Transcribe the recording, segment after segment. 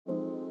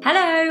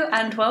Hello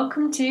and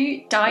welcome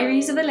to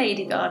Diaries of a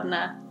Lady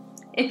Gardener.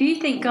 If you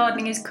think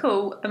gardening is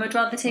cool and would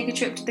rather take a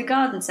trip to the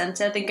garden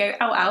centre than go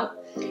out,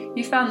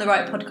 you found the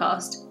right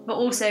podcast, but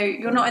also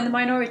you're not in the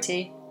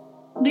minority.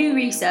 New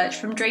research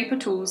from Draper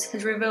Tools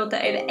has revealed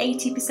that over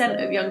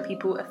 80% of young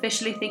people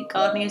officially think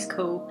gardening is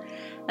cool,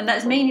 and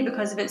that's mainly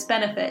because of its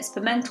benefits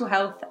for mental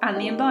health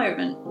and the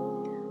environment.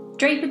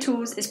 Draper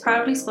Tools is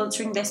proudly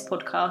sponsoring this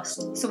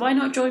podcast, so why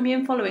not join me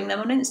in following them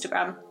on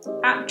Instagram,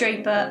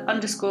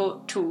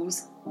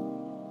 @Draper_tools.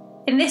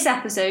 In this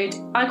episode,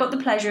 I got the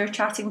pleasure of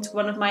chatting to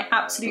one of my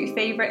absolute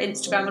favourite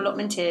Instagram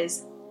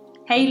allotmenteers,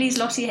 Hayley's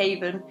Lottie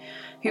Haven,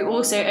 who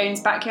also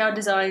owns Backyard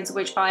Designs,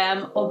 which I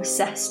am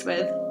obsessed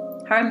with.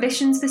 Her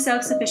ambitions for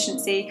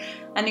self-sufficiency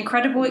and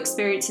incredible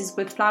experiences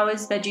with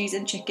flowers, veggies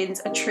and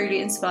chickens are truly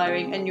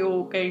inspiring, and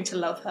you're going to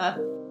love her.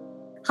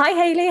 Hi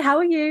Hayley, how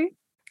are you?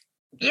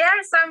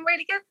 Yes, I'm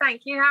really good,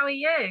 thank you. How are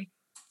you?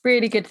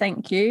 Really good,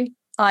 thank you.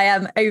 I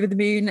am over the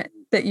moon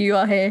that you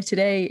are here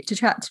today to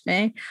chat to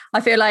me.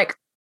 I feel like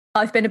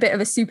I've been a bit of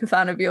a super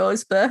fan of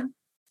yours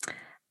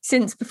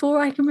since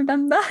before I can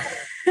remember.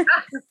 Well,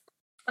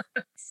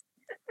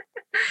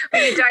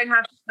 you don't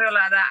have to feel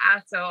like that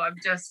at all. I'm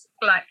just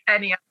like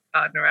any other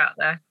gardener out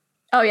there.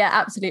 Oh yeah,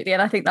 absolutely.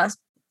 And I think that's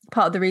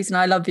part of the reason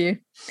I love you.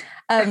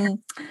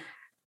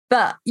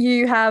 But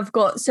you have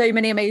got so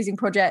many amazing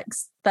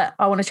projects that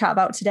I want to chat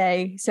about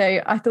today.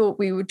 So I thought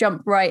we would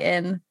jump right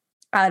in,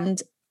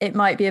 and it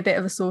might be a bit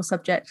of a sore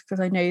subject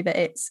because I know that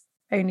it's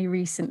only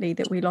recently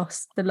that we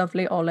lost the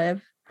lovely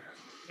Olive.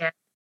 Yeah.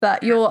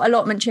 But your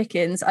allotment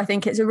chickens, I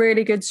think it's a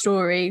really good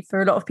story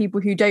for a lot of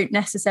people who don't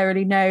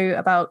necessarily know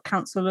about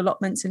council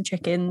allotments and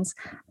chickens.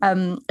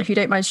 If you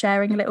don't mind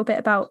sharing a little bit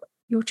about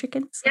your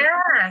chickens.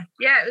 Yeah,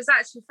 it was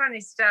actually funny.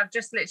 So I've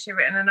just literally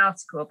written an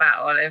article about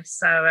Olive,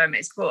 so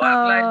it's brought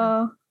up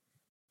loads.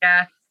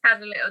 Yeah,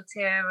 had a little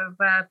tear of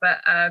her,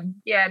 but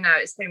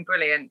it's been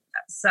brilliant.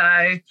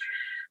 So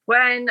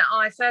when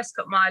I first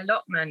got my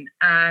allotment,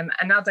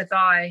 another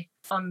guy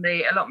on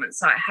the allotment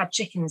site had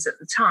chickens at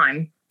the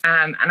time,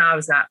 and I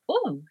was like,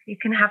 oh, you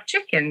can have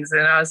chickens,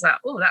 and I was like,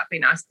 oh, that'd be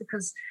nice,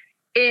 because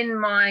in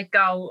my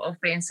goal of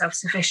being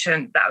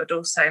self-sufficient, that would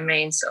also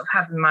mean sort of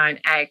having my own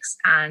eggs,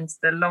 and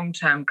the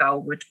long-term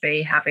goal would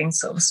be having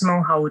sort of a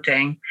small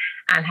holding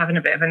and having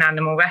a bit of an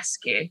animal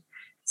rescue.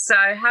 So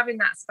having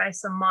that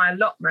space on my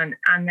allotment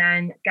and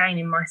then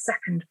gaining my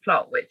second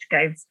plot, which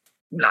gave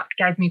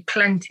me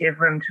plenty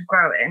of room to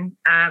grow in,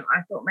 I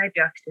thought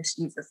maybe I could just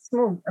use a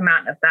small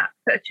amount of that,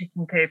 put a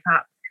chicken coop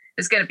up.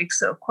 It's going to be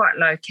sort of quite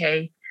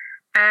low-key.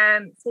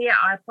 I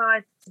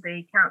applied to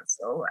the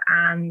council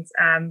and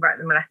wrote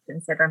them a letter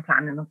and said I'm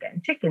planning on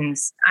getting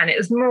chickens, and it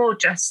was more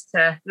just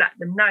to let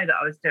them know that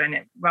I was doing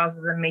it rather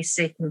than me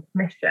seeking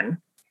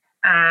permission.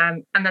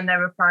 And then they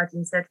replied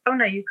and said, oh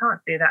no, you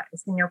can't do that,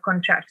 it's in your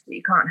contract that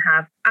you can't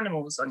have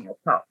animals on your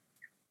plot.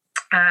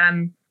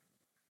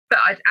 But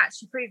I'd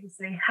actually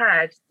previously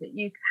heard that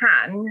you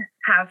can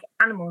have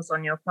animals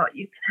on your plot.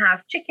 You can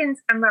have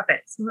chickens and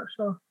rabbits. I'm not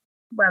sure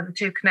where the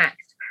two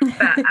connect,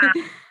 but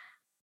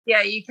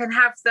you can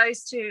have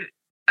those two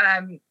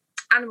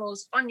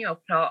animals on your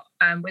plot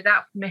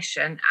without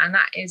permission, and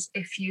that is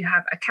if you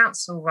have a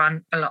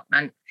council-run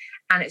allotment,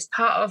 and it's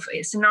a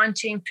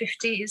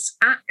 1950s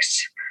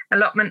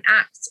allotment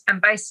act,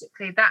 and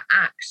basically that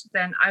act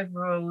then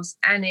overrules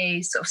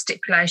any sort of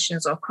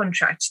stipulations or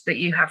contracts that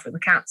you have with the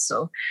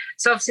council.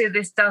 So obviously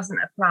this doesn't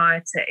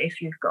apply to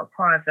if you've got a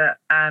private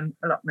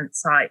allotment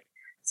site.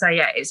 So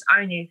it's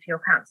only if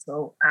you're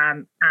council,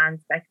 and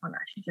they can't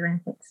actually do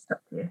anything to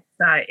stop you.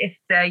 So if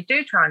they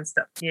do try and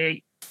stop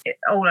you,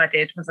 all I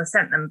did was I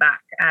sent them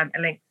back a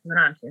link to the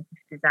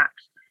 1950s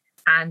Act,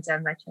 and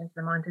they changed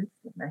their mind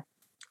instantly.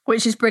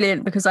 Which is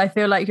brilliant, because I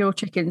feel like your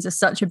chickens are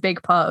such a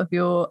big part of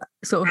your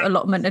sort of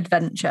allotment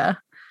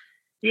adventure.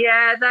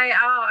 Yeah, they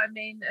are. I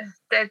mean,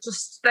 they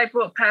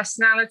brought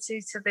personality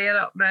to the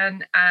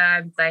allotment.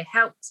 They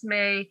helped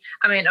me.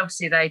 I mean,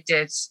 obviously they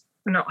did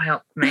not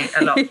help me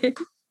a lot.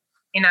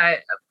 You know,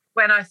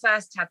 when I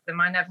first had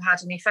them, I never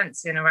had any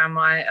fencing around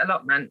my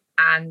allotment,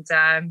 and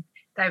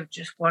they would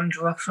just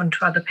wander off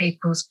onto other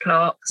people's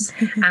plots.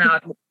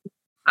 And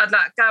I'd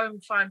like go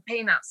and find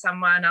peanuts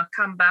somewhere, and I'd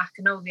come back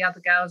and all the other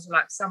girls are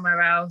like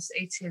somewhere else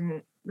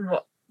eating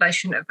what they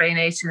shouldn't have been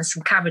eating,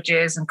 some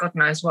cabbages and God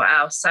knows what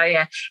else. So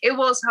yeah, it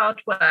was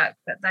hard work,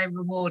 but they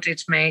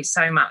rewarded me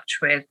so much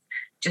with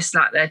just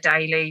like their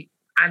daily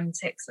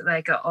antics that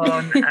they got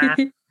on.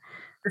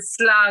 The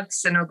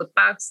slugs and all the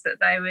bugs that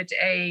they would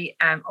eat.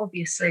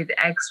 Obviously, the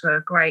eggs were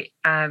a great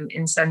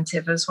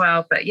incentive as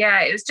well. But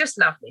yeah, it was just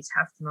lovely to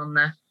have them on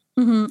there.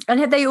 Mm-hmm. And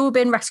have they all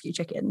been rescue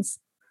chickens?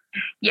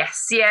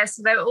 Yes.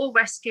 So they were all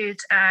rescued.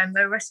 They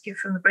were rescued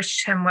from the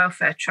British Hen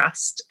Welfare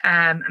Trust.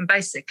 And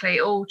basically,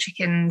 all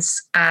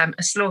chickens are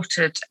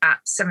slaughtered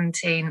at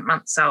 17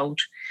 months old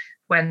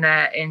when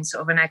they're in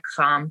sort of an egg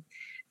farm.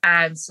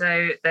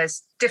 So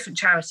there's different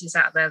charities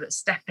out there that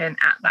step in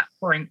at that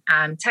point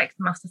and take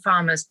them off the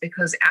farmers,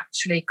 because it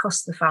actually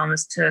costs the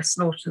farmers to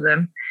slaughter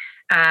them.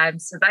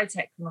 So they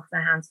take them off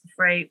their hands for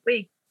free.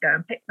 We go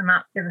and pick them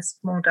up, give a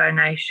small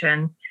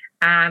donation,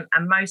 And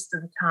most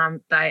of the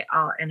time they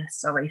are in a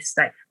sorry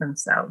state for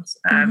themselves.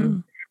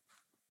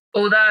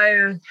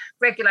 Although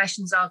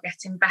regulations are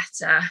getting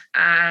better,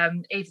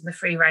 even the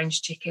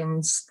free-range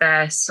chickens,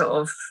 they're sort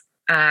of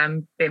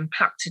being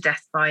plucked to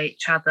death by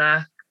each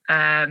other.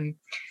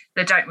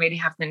 They don't really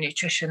have the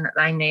nutrition that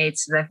they need,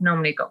 so they've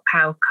normally got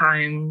pale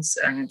combs,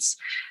 and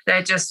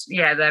they're just,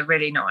 they're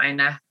really not in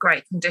a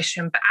great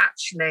condition. But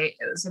actually,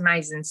 it was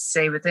amazing to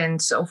see within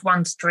sort of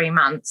 1 to 3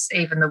 months,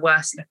 even the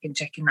worst looking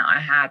chicken that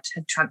I had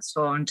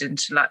transformed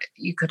into, like,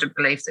 you couldn't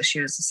believe that she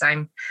was the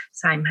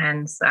same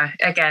hen. So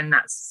again,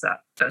 that's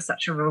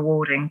such a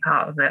rewarding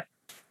part of it.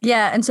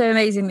 Yeah, and so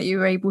amazing that you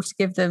were able to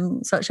give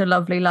them such a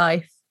lovely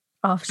life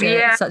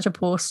after such a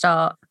poor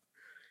start.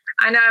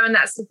 I know, and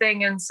that's the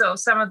thing. And so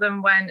some of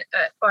them went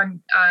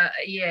on a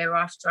year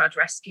after I'd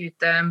rescued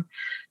them.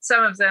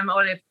 Some of them,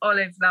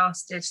 Olive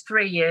lasted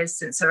 3 years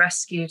since I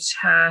rescued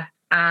her.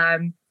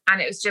 And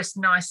it was just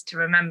nice to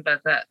remember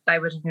that they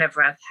would have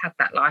never had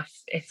that life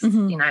if,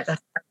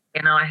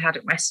 I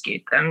hadn't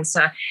rescued them.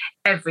 So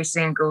every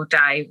single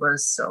day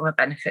was sort of a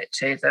benefit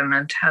to them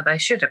and how they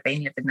should have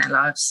been living their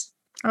lives.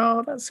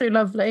 Oh, that's so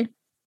lovely.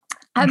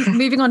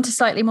 Moving on to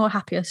slightly more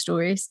happier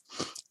stories.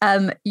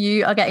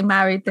 You are getting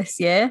married this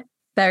year.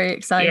 Very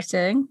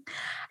exciting.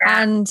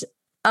 Yeah. And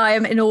I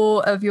am in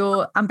awe of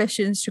your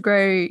ambitions to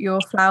grow your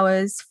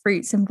flowers,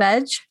 fruits and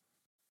veg.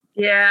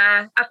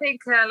 Yeah, I think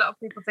a lot of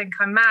people think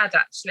I'm mad,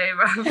 actually.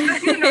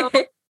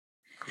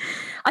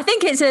 I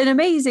think it's an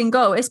amazing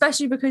goal,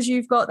 especially because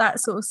you've got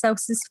that sort of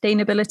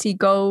self-sustainability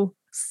goal,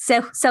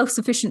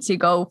 self-sufficiency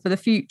goal for the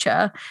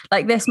future.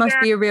 Like, this must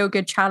be a real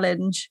good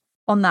challenge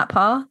on that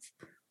path.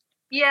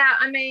 Yeah,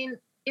 I mean,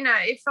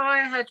 if I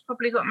had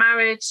probably got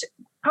married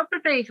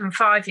probably even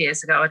 5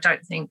 years ago, I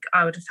don't think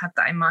I would have had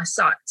that in my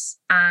sights.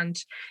 And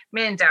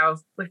me and Daryl,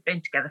 we've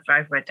been together for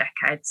over a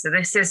decade. So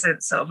this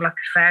isn't sort of like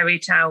a fairy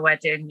tale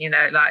wedding,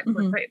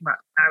 we're pretty much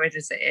married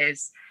as it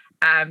is.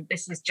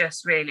 This is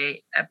just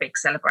really a big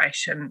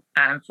celebration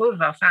for all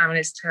of our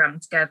families to come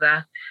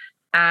together.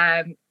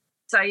 I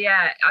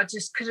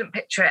just couldn't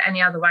picture it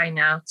any other way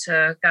now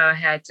to go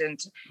ahead. And,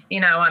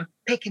 I'm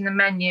picking the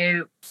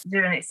menu,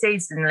 doing it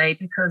seasonally,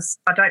 because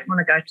I don't want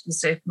to go to the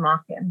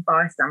supermarket and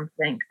buy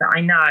something that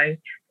I know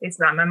is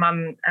like, my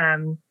mum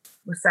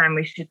was saying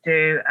we should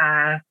do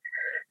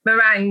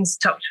meringues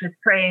topped with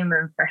cream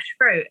and fresh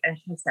fruit. And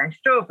she was saying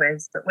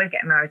strawberries, but we're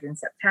getting married in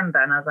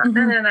September. And I was like,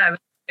 no, we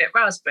get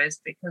raspberries,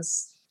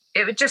 because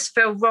it would just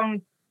feel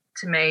wrong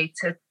to me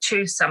to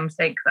choose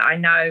something that I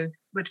know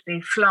would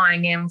be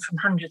flying in from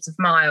hundreds of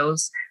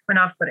miles when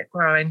I've got it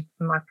growing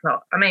in my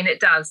plot. I mean, it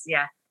does,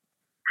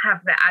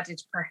 have the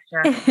added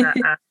pressure.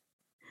 But,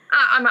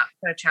 I'm up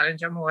for a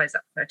challenge. I'm always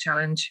up for a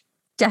challenge.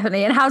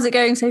 Definitely. And how's it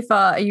going so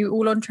far? Are you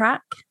all on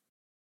track?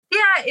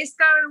 Yeah, it's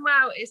going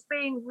well. It's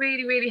been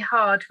really, really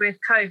hard with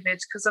COVID,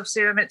 because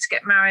obviously we were meant to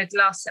get married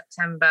last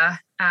September.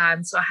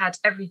 So I had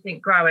everything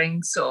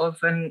growing sort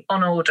of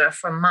on order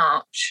from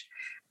March.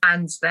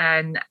 And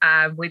then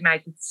we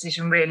made the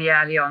decision really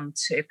early on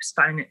to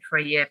postpone it for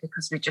a year,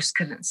 because we just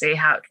couldn't see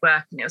how it would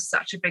work. And it was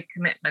such a big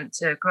commitment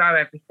to grow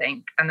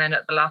everything and then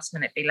at the last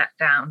minute be let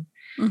down.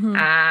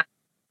 And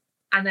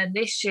then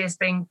this year's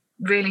been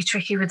really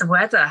tricky with the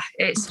weather.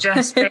 It's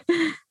just been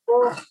an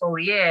awful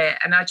year.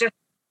 And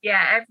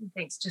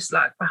everything's just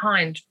like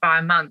behind by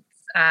a month.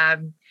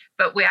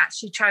 But we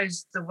actually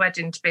chose the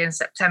wedding to be in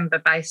September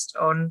based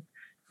on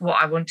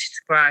what I wanted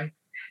to grow.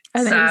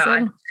 Amazing.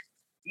 So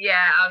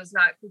I was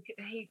like,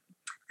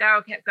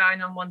 Daryl kept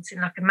going on wanting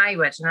like a May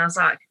wedding, and I was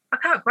like, I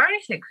can't grow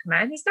anything for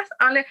May. There's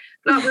nothing.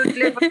 We would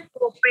live on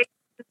 4 beans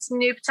and some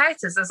new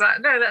potatoes. I was like,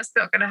 no, that's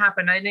not going to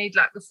happen. I need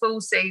like the full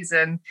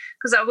season,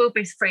 because I will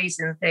be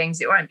freezing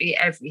things. It won't be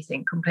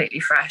everything completely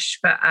fresh,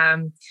 but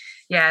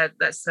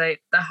that's the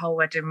whole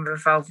wedding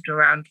revolved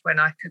around when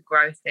I could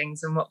grow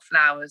things and what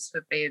flowers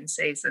would be in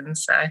season.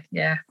 So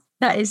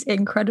that is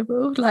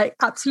incredible. Like,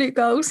 absolute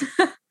goals.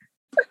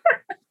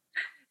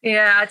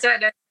 I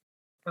don't know.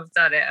 I've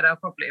done it and I'll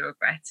probably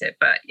regret it,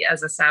 but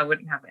as I say, I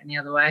wouldn't have it any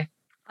other way.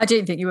 I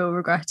don't think you will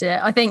regret it.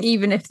 I think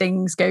even if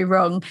things go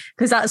wrong,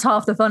 because that's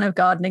half the fun of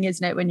gardening,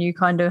 isn't it? When you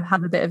kind of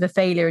have a bit of a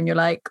failure and you're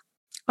like,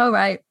 all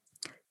right,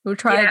 we'll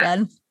try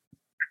again.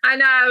 I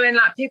know, and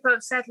like people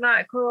have said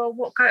like, oh,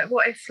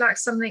 what if like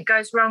something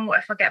goes wrong? What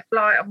if I get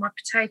blight on my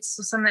potatoes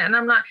or something? And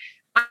I'm like,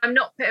 I'm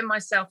not putting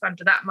myself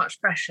under that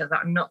much pressure that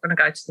I'm not going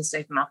to go to the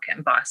supermarket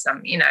and buy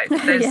some,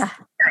 there's,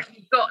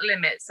 you've got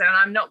limits. So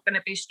I'm not going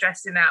to be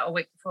stressing out a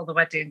week before the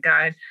wedding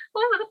going,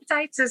 oh, the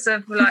potatoes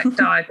have like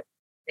died.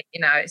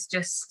 It's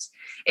just,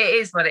 it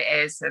is what it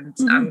is. And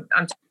I'm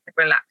taking a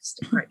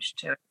relaxed approach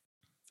to it.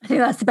 I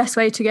think that's the best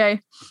way to go.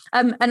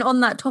 And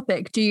on that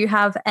topic, do you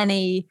have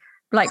any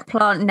like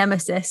plant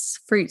nemesis,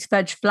 fruits,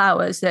 veg,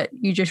 flowers that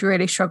you just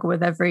really struggle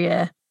with every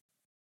year?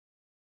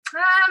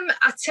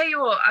 I tell you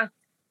what,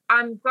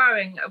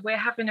 we're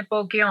having a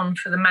bourguignon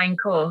for the main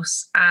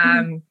course,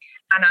 and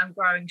I'm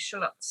growing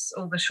shallots,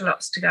 all the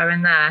shallots to go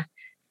in there.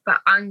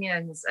 But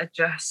onions,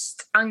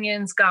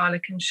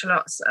 garlic and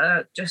shallots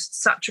are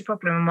just such a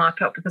problem in my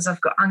plot, because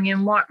I've got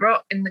onion white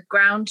rot in the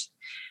ground.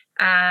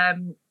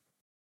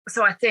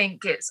 So I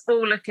think it's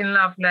all looking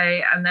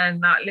lovely. And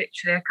then like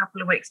literally a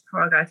couple of weeks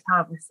before I go to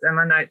harvest them,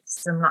 I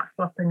noticed them like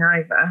flopping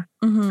over.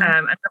 Mm-hmm.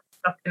 And not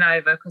flopping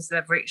over because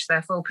they've reached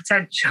their full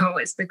potential.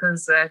 It's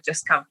because they're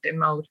just covered in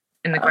mould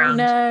in the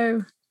ground. Oh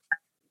no.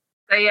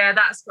 So yeah,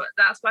 that's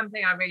one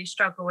thing I really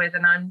struggle with,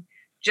 and I'm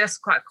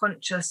just quite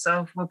conscious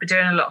of. We'll be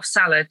doing a lot of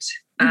salad,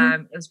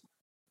 and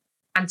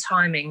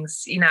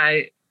timings. You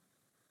know,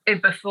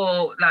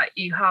 before like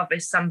you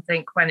harvest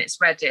something when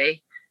it's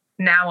ready.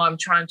 Now I'm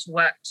trying to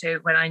work to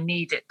when I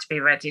need it to be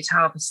ready to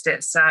harvest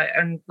it. So,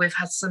 and we've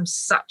had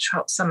such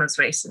hot summers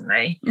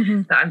recently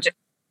that I'm just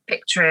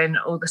picturing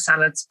all the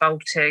salads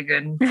bolting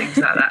and things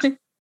like that.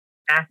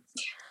 Yeah,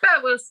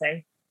 but we'll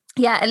see.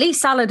 Yeah, at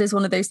least salad is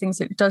one of those things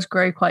that does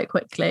grow quite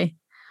quickly.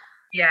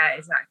 Yeah,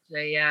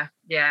 exactly. Yeah.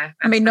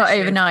 I mean, not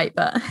overnight,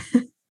 but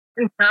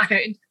no,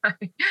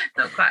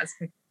 not quite as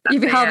quick.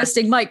 You'd be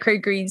harvesting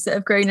microgreens that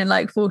have grown in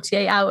like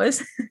 48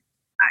 hours.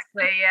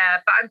 Exactly, yeah.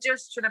 But I'm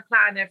just trying to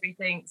plan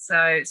everything,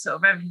 so sort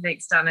of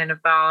everything's done in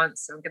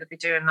advance. I'm going to be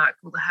doing like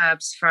all the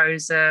herbs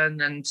frozen,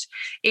 and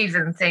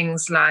even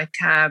things like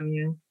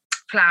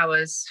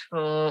flowers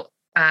for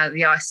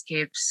the ice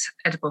cubes,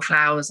 edible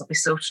flowers. I'll be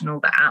sorting all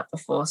that out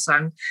before, so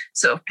I'm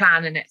sort of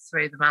planning it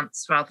through the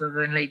months rather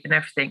than leaving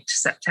everything to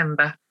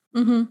September.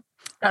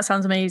 That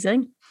sounds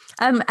amazing.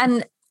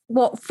 And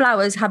what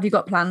flowers have you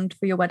got planned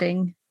for your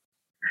wedding?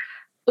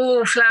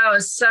 Oh,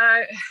 flowers.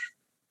 So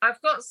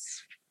I've got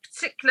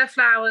particular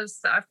flowers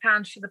that I've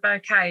planned for the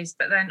bouquets,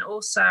 but then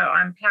also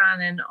I'm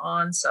planning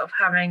on sort of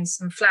having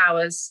some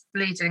flowers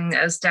leading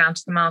us down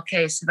to the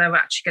marquee. So they're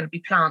actually going to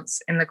be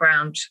plants in the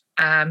ground,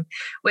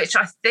 which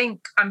I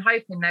think I'm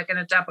hoping they're going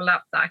to double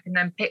up, that I can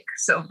then pick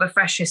sort of the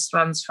freshest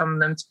ones from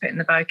them to put in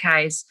the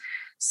bouquets.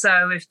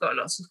 So we've got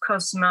lots of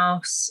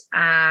cosmos.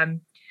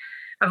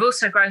 I've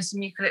also grown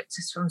some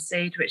eucalyptus from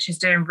seed, which is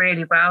doing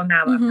really well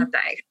now that I've had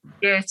that extra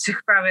year to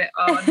grow it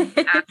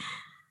on.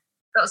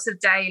 Lots of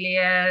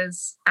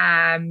dahlias,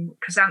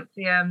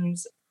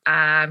 chrysanthemums,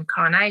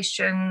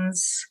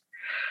 carnations.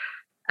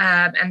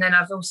 And then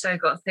I've also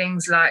got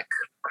things like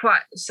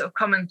quite sort of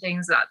common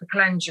things like the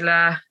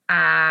calendula,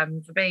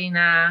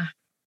 verbena,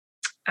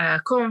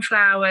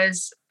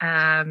 cornflowers.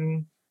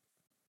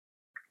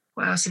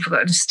 What else have I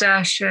got?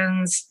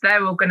 Nasturtiums.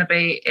 They're all going to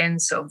be in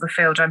sort of the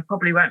field. I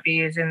probably won't be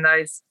using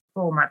those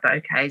for my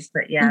bouquets,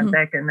 but yeah,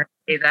 they're going to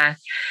be there.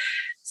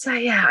 So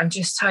yeah, I'm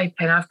just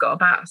hoping. I've got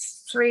about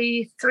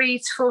 300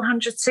 to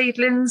 400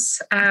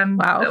 seedlings.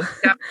 Wow.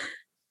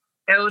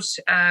 Build.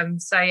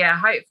 So yeah,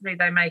 hopefully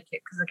they make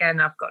it, because again,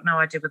 I've got no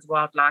idea with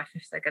wildlife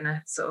if they're going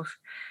to sort of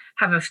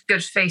have a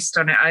good feast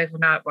on it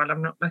overnight while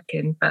I'm not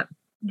looking. But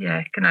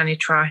yeah, can only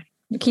try.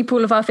 Keep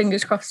all of our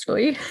fingers crossed for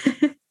you.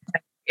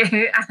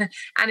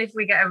 And if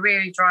we get a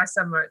really dry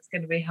summer, it's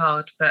going to be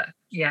hard. But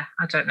yeah,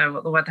 I don't know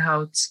what the weather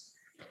holds.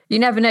 You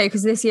never know,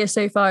 because this year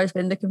so far has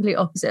been the complete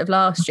opposite of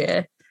last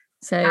year.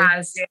 So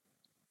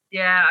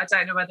yeah, I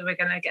don't know whether we're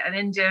going to get an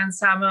Indian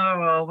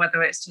summer or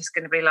whether it's just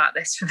going to be like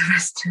this for the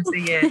rest of the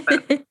year,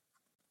 but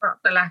not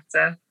the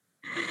latter.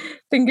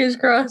 Fingers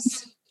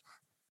crossed.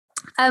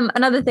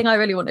 Another thing I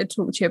really wanted to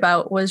talk to you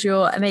about was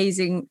your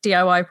amazing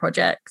DIY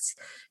projects.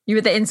 You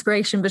were the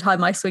inspiration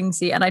behind my swing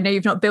seat, and I know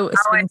you've not built a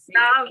swing seat.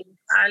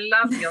 I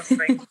love your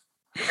swing.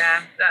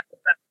 Yeah, that's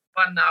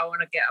one that I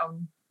want to get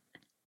on.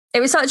 It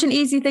was such an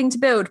easy thing to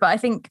build, but I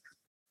think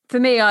for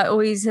me, I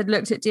always had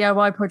looked at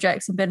DIY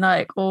projects and been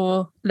like,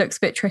 oh, looks a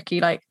bit tricky.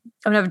 Like,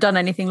 I've never done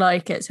anything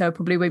like it, so I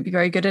probably won't be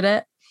very good at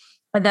it.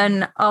 And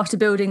then after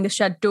building the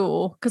shed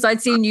door, because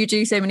I'd seen you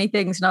do so many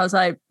things, and I was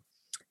like,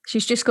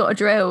 she's just got a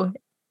drill.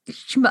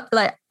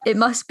 Like, it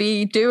must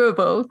be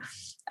doable.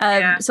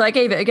 So I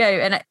gave it a go,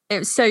 and it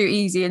was so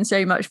easy and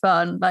so much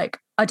fun. Like,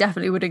 I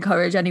definitely would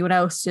encourage anyone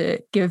else to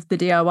give the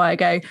DIY a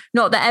go.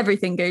 Not that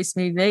everything goes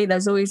smoothly.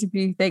 There's always a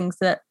few things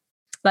that,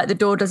 like, the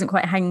door doesn't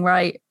quite hang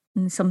right,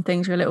 and some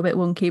things are a little bit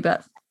wonky,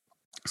 but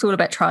it's all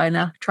about trial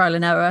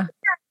and error.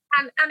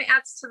 Yeah, and it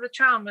adds to the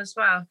charm as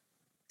well.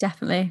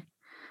 Definitely.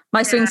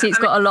 My swing seat's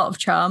got a lot of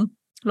charm,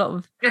 a lot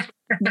of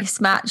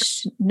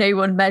mismatched, no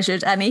one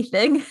measured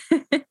anything.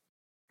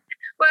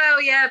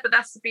 Well, yeah, but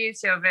that's the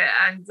beauty of it.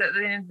 And at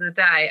the end of the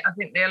day, I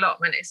think the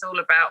allotment is all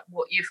about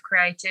what you've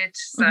created.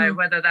 So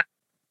whether that's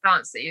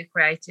plants that you've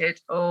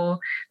created or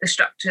the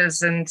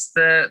structures and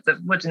the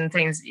wooden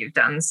things that you've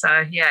done.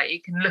 So yeah,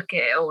 you can look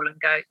at it all and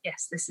go,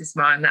 yes, this is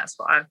mine. That's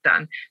what I've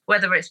done.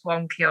 Whether it's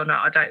wonky or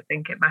not, I don't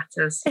think it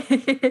matters.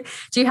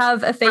 Do you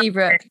have a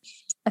favourite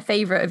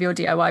of your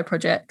DIY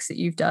projects that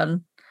you've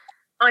done?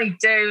 I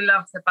do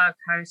love the Bug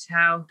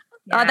Hotel.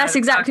 Yeah, that's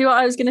exactly what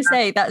I was going to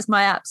say. That's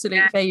my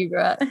absolute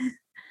favourite.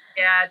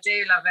 Yeah, I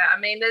do love it. I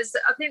mean,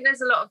 I think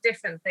there's a lot of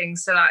different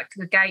things. So like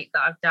the gate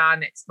that I've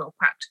done, it's more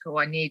practical.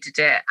 I needed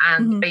it.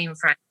 And the beam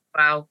frame as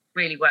well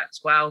really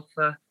works well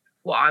for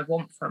what I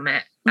want from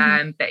it.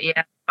 But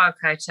yeah, Bug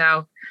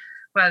Hotel,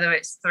 whether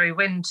it's through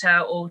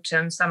winter,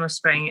 autumn, summer,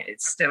 spring,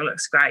 it still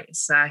looks great.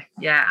 So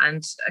yeah,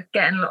 and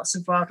getting lots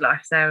of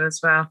wildlife there as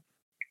well.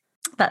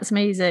 That's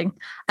amazing.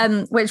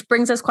 Which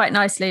brings us quite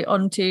nicely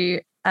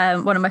onto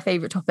one of my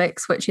favourite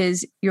topics, which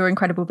is your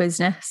incredible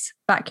business,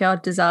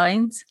 Backyard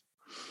Designs.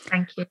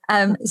 Thank you.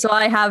 So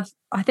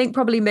I think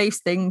probably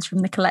most things from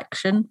the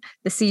collection: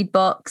 the seed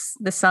box,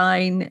 the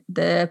sign,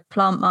 the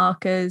plant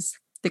markers,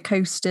 the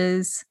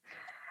coasters.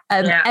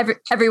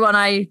 Everyone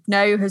I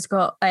know has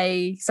got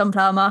a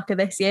sunflower marker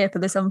this year for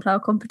the sunflower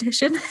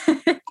competition.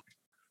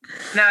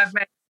 No, I've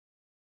made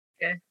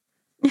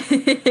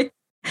it.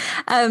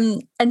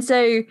 And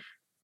so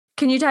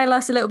can you tell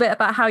us a little bit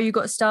about how you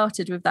got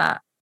started with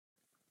that?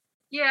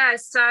 Yeah,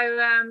 so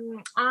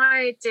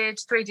I did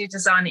 3D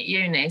design at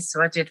uni.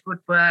 So I did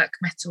woodwork,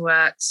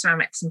 metalwork,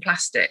 ceramics and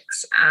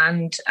plastics.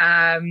 And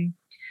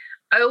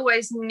I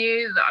always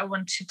knew that I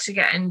wanted to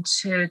get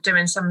into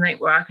doing something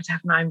where I could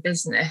have my own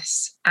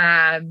business.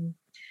 And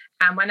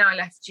when I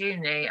left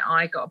uni,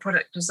 I got a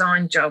product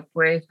design job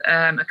with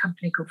a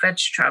company called Veg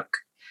Truck.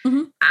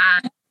 Mm-hmm.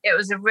 And it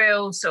was a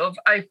real sort of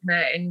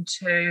opener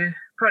into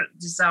product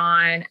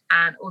design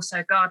and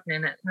also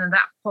gardening. And at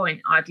that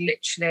point, I'd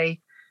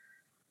literally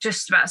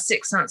just about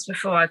 6 months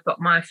before I'd got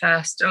my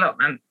first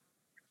allotment.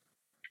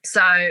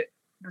 So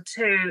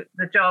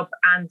the job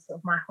and sort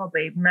of my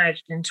hobby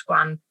merged into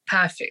one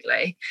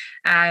perfectly.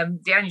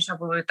 The only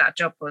trouble with that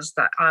job was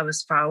that I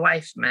was far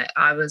away from it.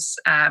 I was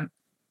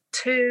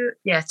 2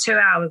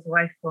 hours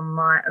away from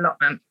my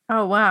allotment.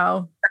 Oh,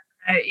 wow.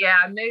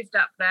 I moved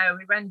up there,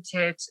 we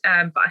rented,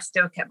 but I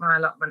still kept my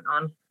allotment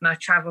on, and I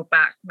travelled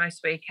back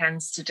most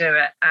weekends to do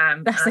it.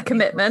 That's a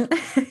commitment.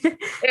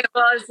 It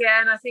was,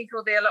 yeah, and I think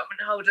all the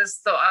allotment holders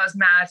thought I was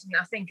mad, and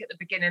I think at the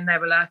beginning they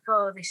were like,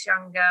 oh, this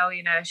young girl,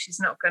 she's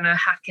not going to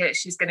hack it,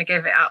 she's going to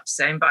give it up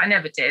soon, but I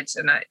never did,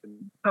 and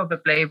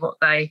probably what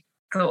they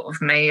thought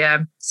of me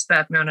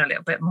spurred me on a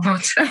little bit more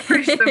to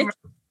push them.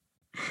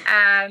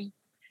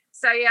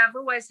 So, I've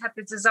always had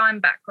the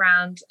design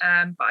background,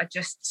 but I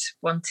just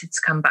wanted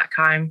to come back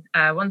home,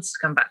 wanted to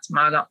come back to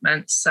my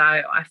allotment. So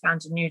I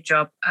found a new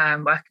job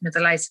working with a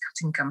laser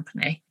cutting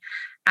company.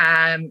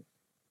 And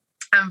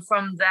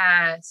from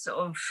there, sort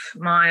of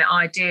my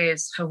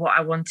ideas for what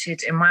I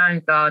wanted in my own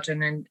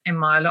garden and in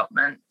my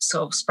allotment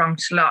sort of sprung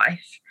to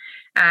life.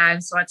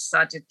 And so I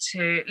decided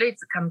to leave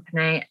the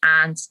company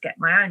and get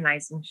my own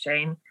laser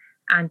machine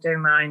and do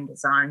my own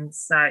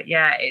designs. So,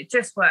 it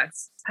just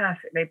works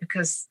perfectly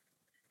because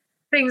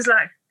things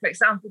like, for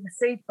example, the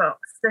seed box,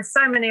 there's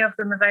so many of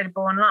them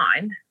available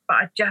online, but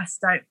I just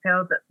don't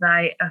feel that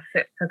they are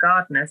fit for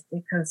gardeners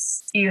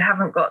because you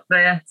haven't got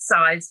the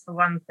size for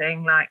one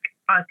thing. Like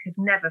I could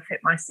never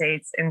fit my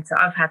seeds into,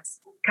 I've had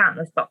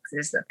countless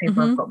boxes that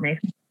people have got me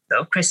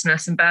sort of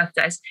Christmas and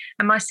birthdays,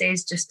 and my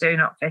seeds just do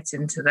not fit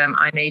into them.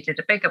 I needed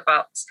a bigger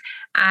box.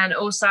 And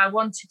also I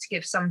wanted to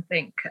give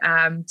something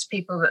to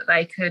people that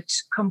they could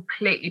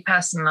completely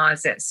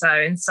personalise it. So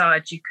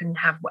inside you can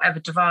have whatever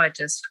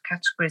dividers for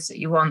categories that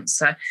you want.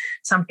 So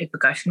some people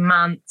go for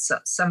months,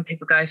 some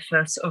people go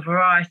for sort of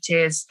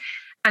varieties.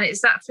 And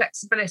it's that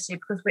flexibility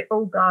because we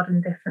all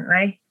garden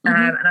differently.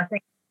 And I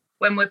think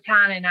when we're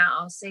planning out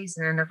our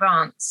season in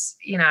advance,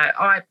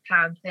 I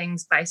plan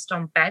things based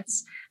on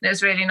beds. And it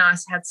was really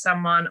nice to have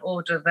someone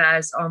order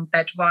theirs on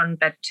bed 1,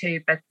 bed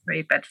 2, bed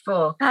 3, bed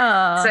 4.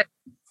 Oh. So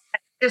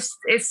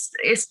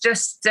it's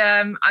just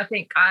I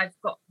think I've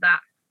got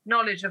that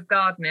knowledge of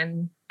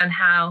gardening and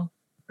how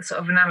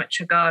sort of an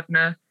amateur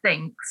gardener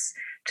thinks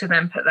to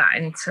then put that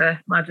into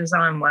my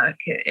design work.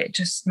 It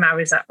just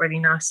marries up really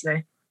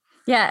nicely.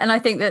 Yeah, and I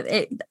think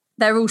that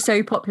they're all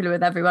so popular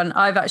with everyone.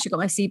 I've actually got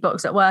my seed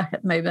box at work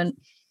at the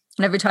moment,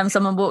 and every time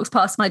someone walks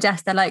past my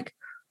desk, they're like,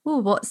 "Oh,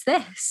 what's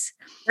this?"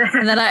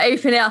 And then I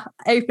open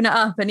it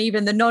up, and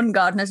even the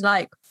non-gardeners are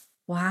like,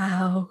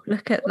 "Wow,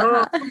 look at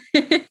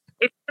that."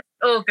 It's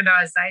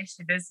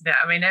organisation, isn't it?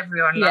 I mean,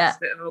 everyone loves a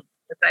bit of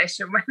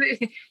organisation,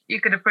 whether you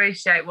can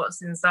appreciate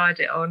what's inside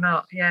it or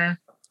not. Yeah,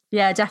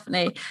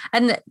 definitely.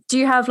 And do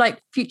you have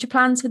like future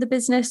plans for the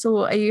business,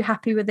 or are you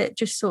happy with it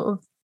just sort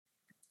of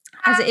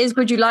as it is?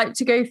 Would you like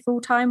to go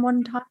full time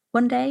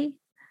one day?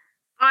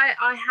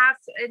 I have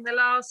in the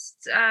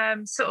last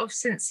sort of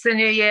since the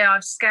new year,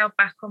 I've scaled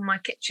back on my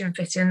kitchen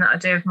fitting that I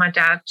do with my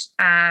dad.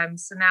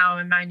 So now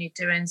I'm only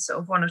doing sort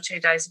of 1 or 2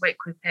 days a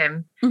week with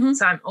him.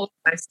 So I'm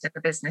almost in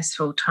the business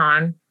full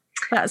time.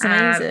 That's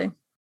amazing.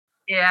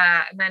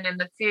 And then in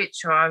the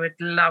future, I would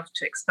love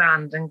to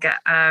expand and get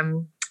a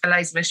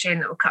laser machine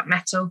that will cut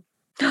metal.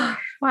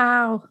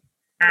 Wow.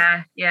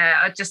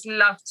 I'd just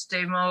love to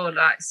do more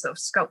like sort of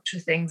sculpture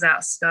things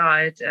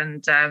outside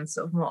and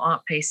sort of more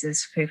art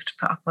pieces for people to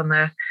put up on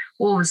their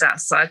walls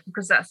outside,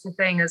 because that's the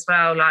thing as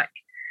well. Like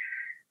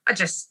I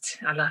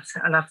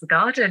love the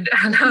garden.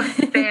 I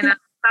love being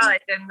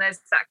outside, and there's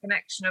that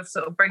connection of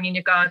sort of bringing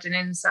your garden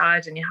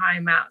inside and your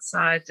home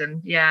outside,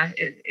 and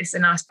it's a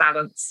nice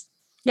balance.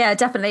 Yeah,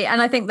 definitely.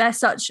 And I think they're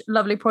such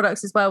lovely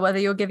products as well, whether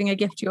you're giving a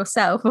gift to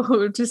yourself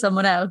or to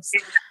someone else.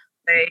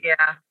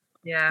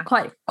 Yeah.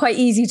 Quite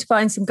easy to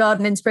find some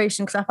garden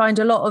inspiration, because I find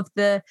a lot of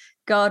the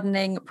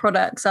gardening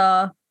products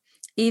are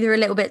either a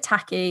little bit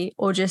tacky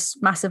or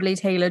just massively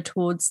tailored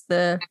towards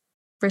the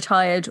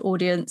retired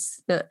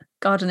audience that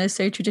gardeners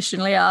so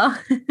traditionally are.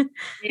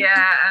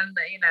 Yeah, and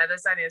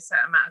there's only a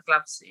certain amount of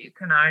gloves that you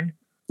can own.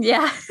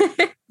 Yeah.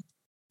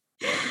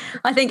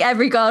 I think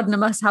every gardener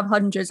must have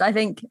hundreds. I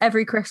think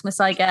every Christmas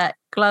I get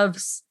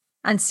gloves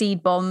and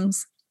seed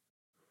bombs.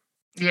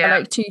 Yeah.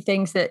 Like two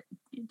things that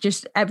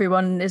just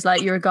everyone is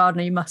like, you're a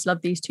gardener, you must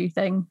love these two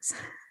things.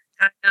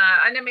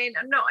 And I mean,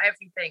 not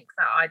everything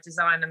that I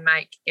design and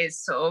make is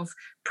sort of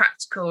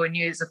practical and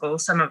usable.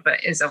 Some of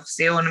it is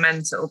obviously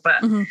ornamental,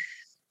 but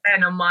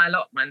then on my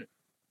allotment,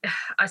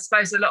 I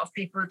suppose a lot of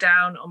people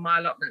down on my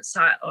allotment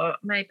site, or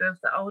maybe of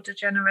the older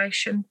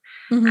generation,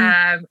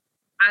 and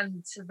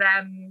to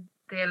them,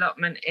 the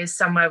allotment is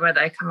somewhere where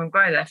they come and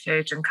grow their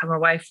food and come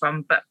away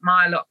from. But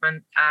my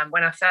allotment,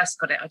 when I first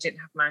got it, I didn't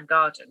have my own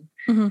garden.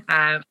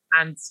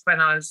 And when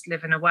I was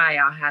living away,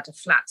 I had a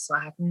flat, so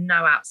I had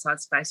no outside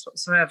space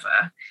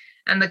whatsoever.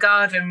 And the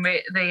garden,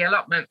 the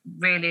allotment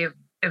really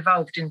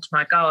evolved into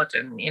my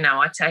garden.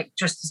 I take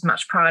just as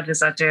much pride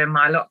as I do in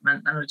my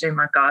allotment than I do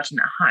my garden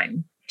at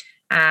home.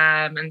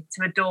 And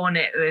to adorn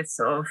it with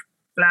sort of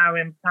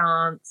flowering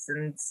plants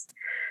and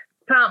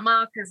plant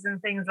markers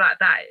and things like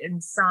that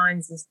and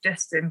signs is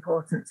just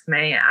important to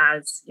me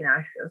as, if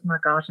it was my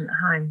garden at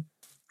home.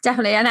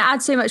 Definitely. And it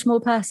adds so much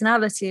more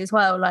personality as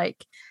well.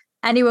 Like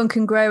anyone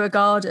can grow a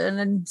garden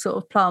and sort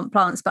of plant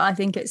plants, but I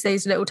think it's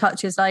those little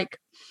touches like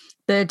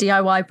the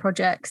DIY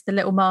projects, the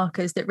little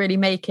markers that really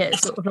make it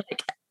sort of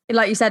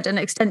like you said, an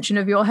extension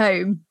of your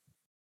home.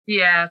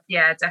 Yeah,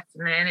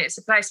 definitely. And it's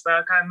a place where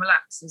I go and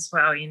relax as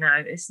well.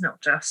 It's not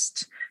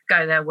just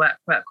go there, work,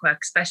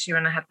 especially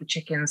when I had the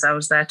chickens. I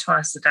was there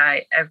twice a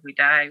day, every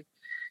day,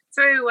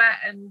 through wet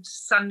and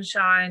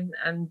sunshine.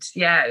 And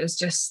yeah, it was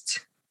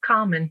just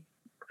calming,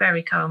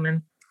 very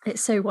calming.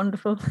 It's so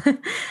wonderful.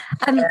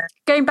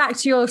 Going back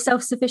to your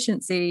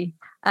self-sufficiency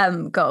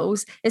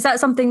goals, is that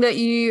something that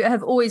you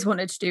have always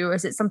wanted to do, or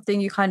is it something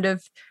you kind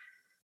of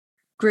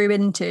grew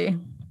into?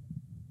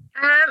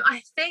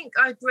 I think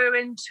I grew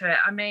into it.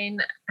 I mean,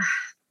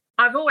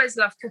 I've always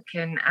loved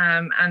cooking,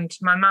 and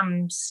my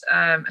mum's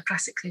a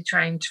classically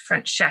trained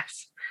French chef.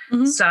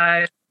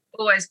 So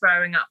always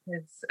growing up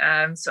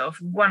with sort of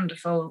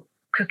wonderful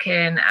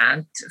cooking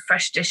and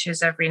fresh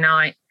dishes every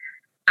night.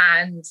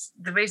 And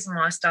the reason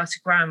why I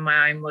started growing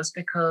my own was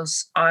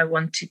because I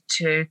wanted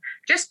to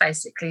just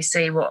basically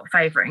see what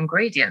favourite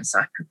ingredients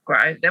I could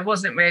grow. There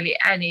wasn't really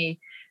any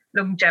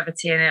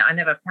longevity in it. I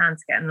never planned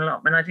to get an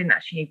allotment. I didn't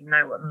actually even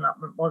know what an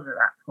allotment was at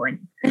that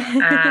point.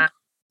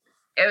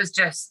 It was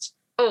just,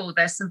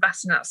 there's some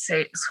butternut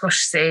squash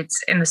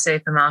seeds in the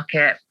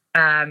supermarket.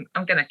 I'm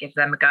going to give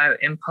them a go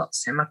in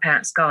pots in my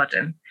parents'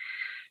 garden.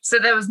 So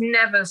there was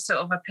never sort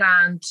of a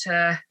plan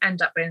to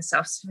end up being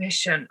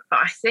self-sufficient. But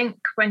I think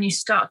when you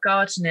start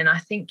gardening, I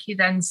think you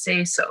then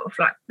see sort of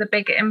like the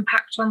bigger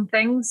impact on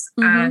things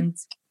and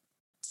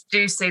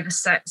do see the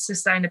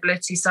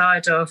sustainability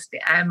side of the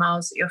air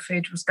miles that your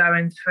food was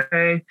going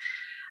through,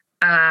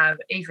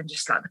 even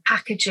just like the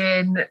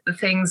packaging, the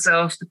things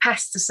of the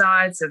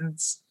pesticides, and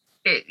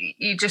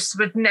you just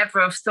would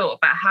never have thought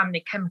about how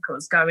many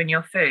chemicals go in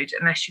your food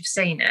unless you've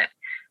seen it.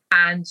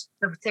 And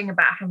the thing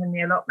about having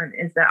the allotment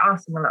is there are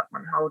some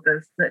allotment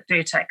holders that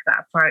do take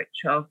that approach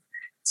of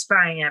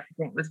spraying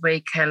everything with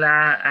weed killer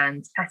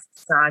and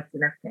pesticides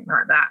and everything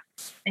like that.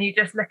 And you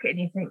just look at it and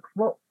you think,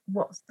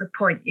 what's the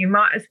point? You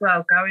might as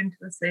well go into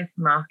the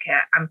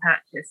supermarket and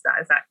purchase that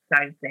exact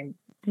same thing.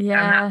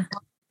 Yeah. And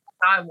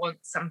I want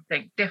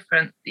something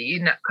different that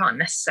you can't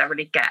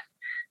necessarily get,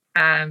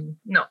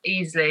 not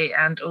easily.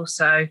 And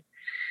also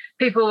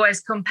people always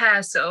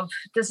compare sort of,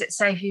 does it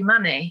save you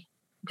money?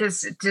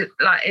 Is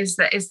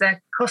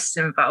there costs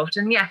involved?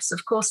 And yes,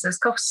 of course there's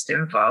costs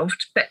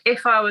involved, but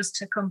if I was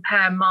to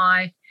compare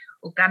my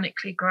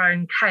organically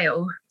grown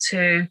kale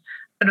to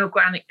an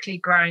organically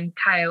grown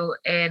kale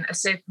in a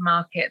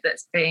supermarket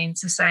that's been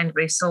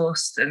sustainably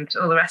sourced and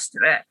all the rest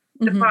of it,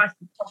 the price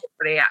would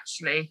probably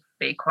actually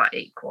be quite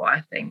equal,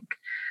 I think.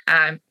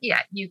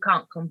 You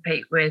can't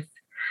compete with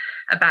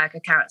a bag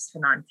of carrots for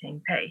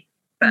 19p,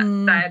 but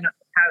they're not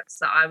carrots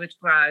that I would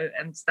grow,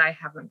 and they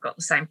haven't got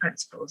the same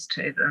principles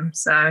to them.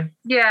 So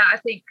yeah, I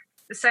think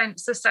the same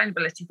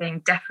sustainability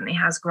thing definitely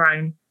has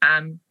grown,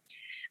 and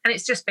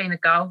it's just been a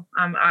goal.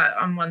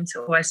 I'm one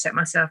to always set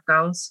myself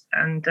goals,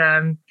 and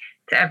to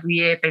every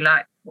year be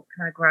like, what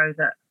can I grow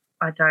that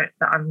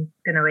I'm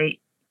going to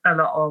eat a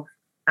lot of,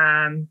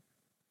 and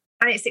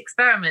it's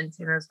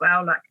experimenting as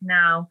well. Like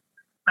now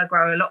I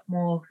grow a lot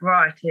more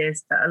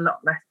varieties but a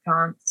lot less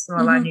plants, so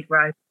I'll only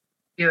grow a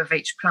few of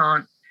each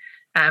plant.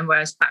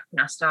 Whereas back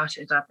when I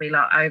started, I'd be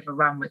like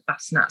overrun with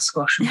butternut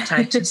squash and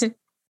potatoes.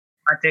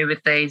 I do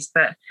with these,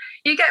 but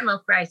you get more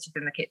creative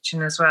in the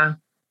kitchen as well.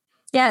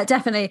 Yeah,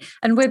 definitely.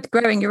 And with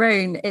growing your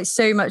own, it's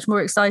so much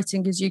more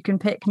exciting because you can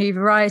pick new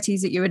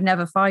varieties that you would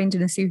never find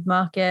in a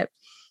supermarket.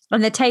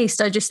 And the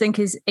taste, I just think,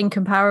 is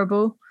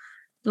incomparable.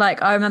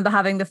 Like I remember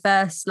having the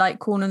first like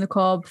corn on the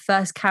cob,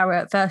 first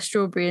carrot, first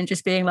strawberry, and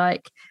just being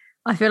like,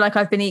 I feel like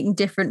I've been eating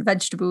different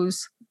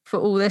vegetables for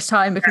all this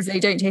time because they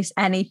don't taste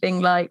anything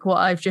like what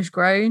I've just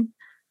grown.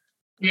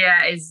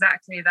 Yeah,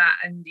 exactly that.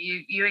 And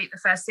you eat the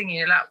first thing and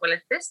you're like, well,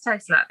 if this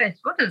tastes like this,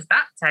 what does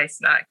that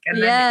taste like?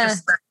 And then it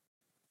just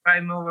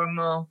grow more and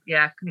more.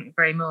 Yeah, couldn't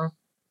agree more.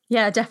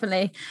 Yeah,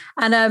 definitely.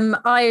 And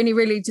I only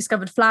really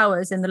discovered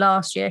flowers in the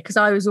last year because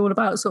I was all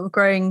about sort of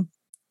growing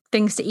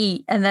things to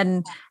eat. And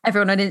then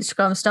everyone on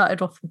Instagram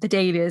started off with the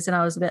dahlias and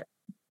I was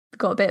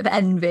got a bit of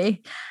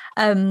envy.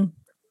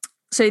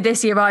 So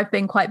this year I've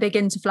been quite big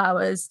into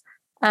flowers.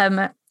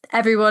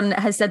 Everyone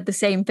has said the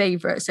same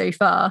favourite so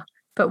far,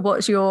 but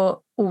what's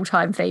your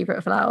all-time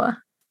favourite flower?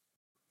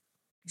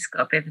 It's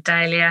got to be the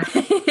dahlia.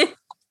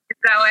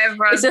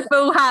 It's a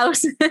full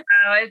house.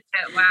 Oh, is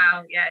it?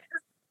 Wow. Yeah, it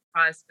doesn't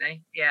surprise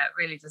me. Yeah, it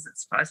really doesn't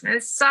surprise me.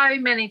 There's so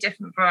many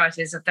different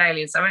varieties of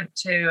dahlias. I went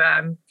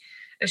to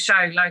a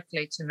show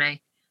locally to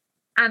me,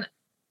 and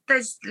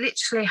there's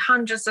literally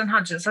hundreds and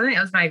hundreds, I think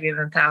it was maybe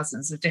even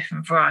thousands of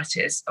different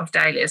varieties of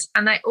dahlias,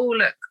 and they all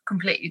look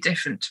completely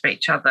different to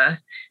each other.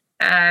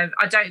 I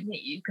don't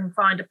think you can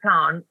find a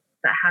plant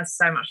that has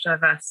so much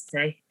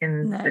diversity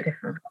in the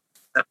different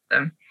varieties of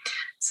them.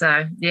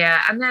 So,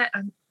 yeah, and I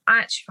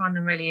actually find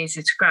them really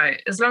easy to grow.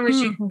 As long as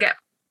you can get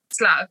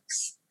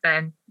slugs,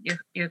 then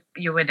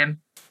you're winning.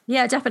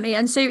 Yeah, definitely.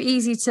 And so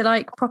easy to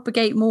like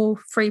propagate more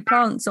free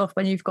plants off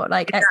when you've got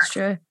like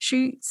extra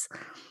shoots.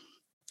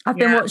 I've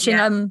been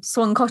watching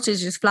Swan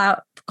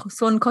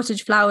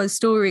Cottage Flowers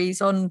stories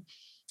on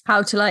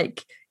how to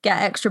like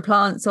get extra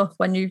plants off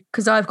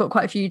because I've got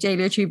quite a few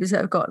dahlia tubers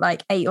that have got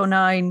like 8 or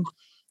 9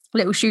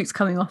 little shoots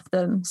coming off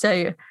them.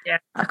 So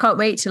I can't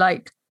wait to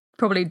like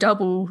probably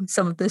double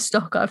some of the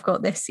stock I've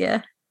got this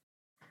year.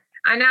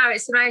 I know,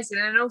 it's amazing.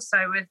 And also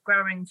with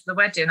growing for the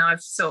wedding,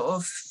 I've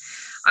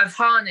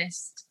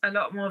harnessed a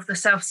lot more of the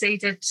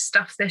self-seeded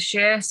stuff this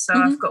year. So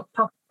I've got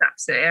poppers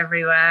absolutely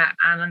everywhere,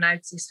 and I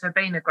noticed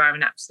verbena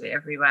growing absolutely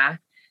everywhere.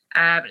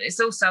 It's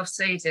all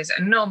self-seeded,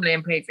 and normally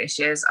in previous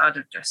years I'd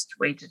have just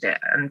weeded it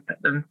and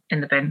put them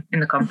in the bin, in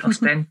the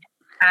compost bin.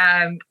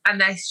 And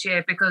this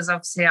year, because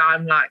obviously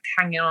I'm like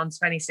hanging on to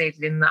any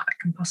seedling that I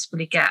can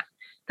possibly get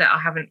that I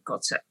haven't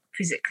got to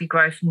physically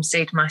grow from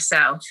seed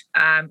myself,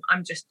 I'm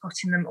just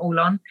putting them all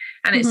on,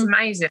 and it's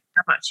amazing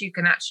how much you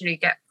can actually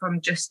get from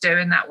just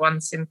doing that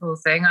one simple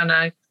thing.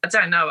 I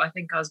don't know, I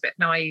think I was a bit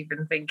naive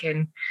and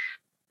thinking,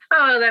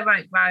 oh, they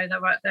won't grow,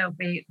 they'll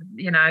be,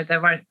 they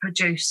won't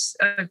produce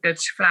a good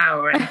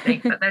flower or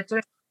anything, but they're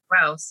doing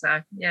well.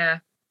 So yeah,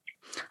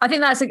 I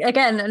think that's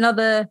again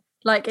another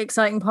like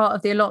exciting part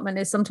of the allotment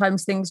is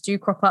sometimes things do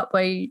crop up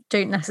where you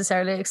don't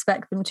necessarily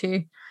expect them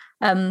to.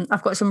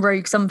 I've got some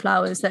rogue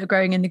sunflowers that are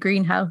growing in the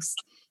greenhouse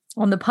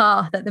on the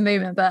path at the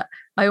moment, but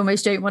I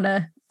almost don't want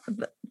to,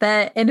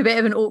 they're in a bit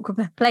of an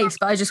awkward place,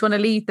 but I just want to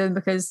leave them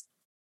because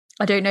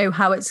I don't know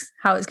how it's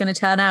going to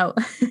turn out.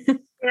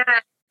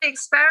 Yeah,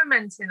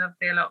 experimenting of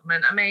the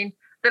allotment. I mean,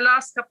 the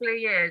last couple of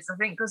years, I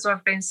think because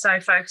I've been so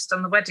focused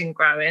on the wedding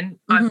growing,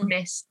 I've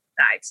missed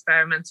that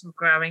experimental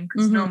growing,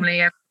 because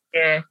normally every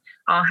year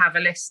I'll have a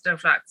list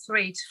of like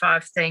 3 to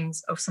 5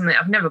 things of something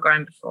I've never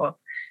grown before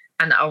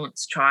and that I want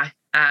to try.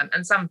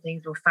 And some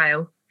things will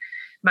fail.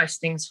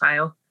 Most things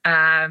fail.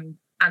 And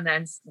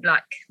then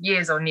like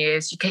years on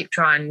years, you keep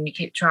trying and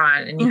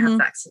you have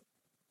to accept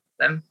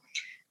them.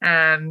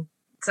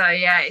 So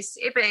yeah, it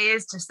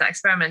is just that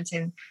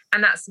experimenting.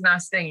 And that's the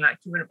nice thing. Like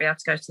you wouldn't be able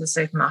to go to the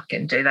supermarket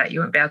and do that. You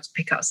wouldn't be able to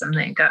pick up something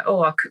and go,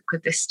 oh, I'll cook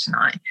with this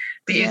tonight.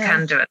 But you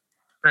can do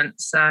it.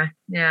 So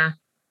yeah.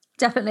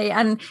 Definitely.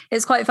 And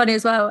it's quite funny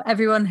as well.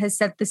 Everyone has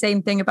said the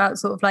same thing about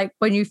sort of like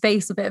when you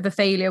face a bit of a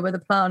failure with a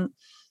plant,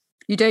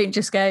 you don't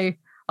just go,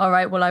 all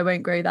right, well, I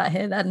won't grow that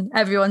here then.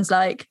 Everyone's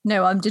like,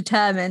 no, I'm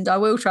determined. I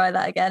will try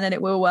that again and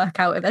it will work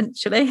out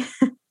eventually.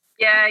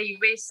 Yeah, you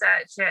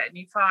research it and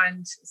you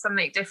find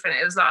something different.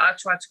 It was like I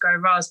tried to grow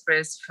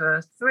raspberries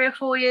for 3 or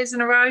 4 years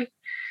in a row.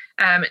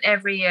 And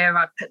every year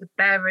I put the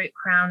bare root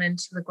crown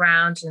into the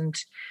ground and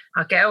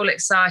I get all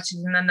excited,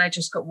 and then they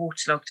just got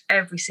waterlogged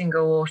every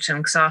single autumn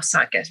because our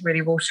site gets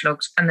really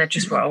waterlogged and they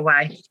just rot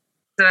away.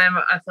 So then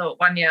I thought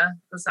one year, I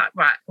was like,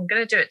 right, I'm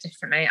going to do it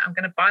differently. I'm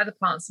going to buy the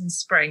plants in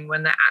spring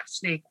when they're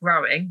actually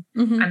growing,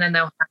 and then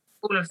they'll have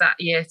all of that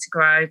year to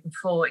grow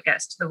before it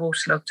gets to the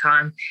waterlogged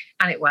time.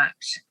 And it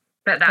worked.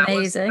 But that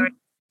amazing. Was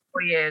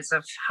 3 or 4 years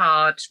of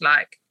hard,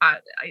 like,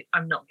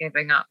 I'm not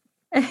giving up.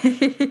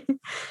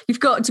 You've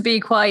got to be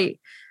quite,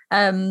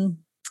 can't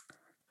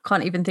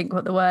even think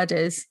what the word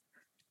is,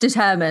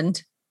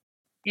 determined.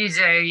 You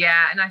do,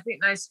 yeah. And I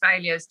think those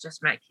failures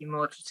just make you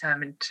more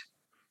determined.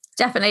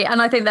 Definitely.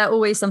 And I think they're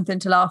always something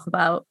to laugh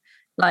about.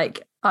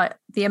 Like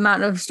the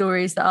amount of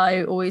stories that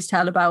I always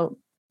tell about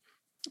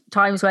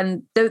times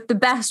when the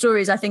best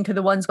stories, I think, are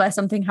the ones where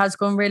something has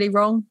gone really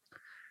wrong.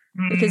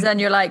 Because then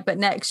you're like, but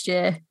next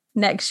year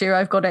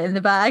I've got it in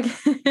the bag.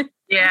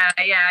 Yeah.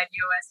 And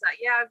you're always like,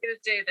 yeah, I'm going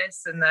to do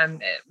this. And then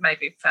it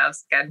maybe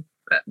fails again.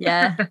 But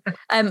yeah.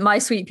 My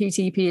sweet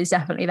PTP is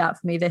definitely that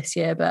for me this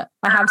year. But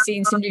I have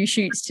seen some new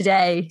shoots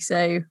today.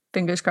 So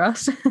fingers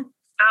crossed.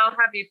 I'll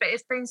have you. But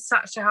it's been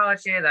such a hard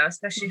year, though,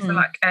 especially for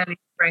like early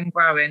spring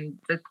growing.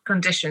 The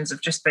conditions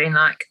have just been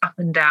like up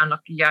and down like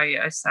a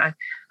yo-yo. So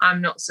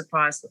I'm not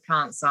surprised the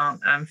plants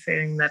aren't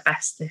feeling their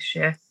best this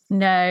year.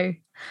 No.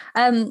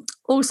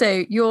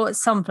 Also, your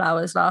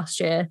sunflowers last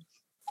year,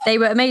 they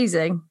were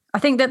amazing. I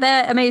think that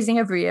they're amazing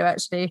every year,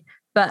 actually.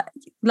 But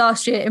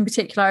last year in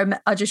particular,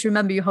 I just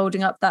remember you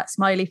holding up that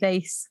smiley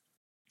face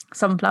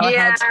sunflower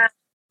head.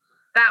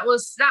 That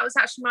was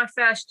actually my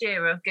first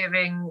year of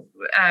giving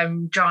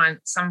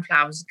giant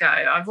sunflowers a go.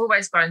 I've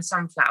always grown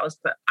sunflowers,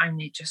 but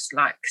only just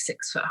like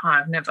 6 foot high.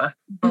 I've never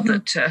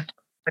bothered to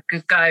a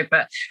good go.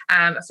 But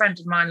a friend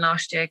of mine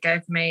last year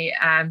sent me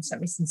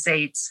some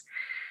seeds.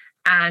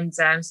 And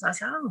so I said,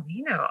 oh,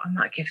 you know what, I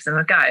might give them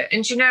a go.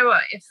 And you know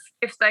what,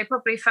 if they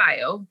probably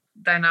fail,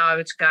 then I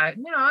would go,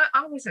 no,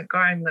 I wasn't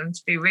growing them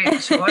to be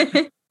rich.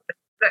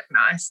 Look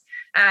nice.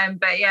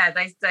 But yeah,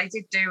 they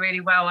did do really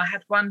well. I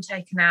had one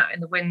taken out in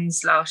the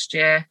winds last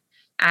year,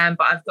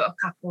 but I've got a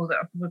couple that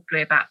are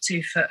probably about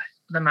 2 foot at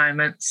the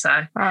moment.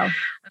 So wow.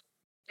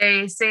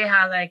 See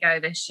how they go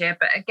this year.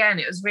 But again,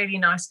 it was really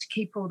nice to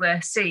keep all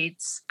their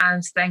seeds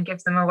and then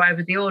give them away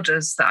with the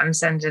orders that I'm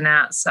sending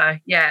out. So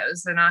yeah, it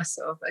was a nice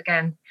sort of,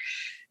 again,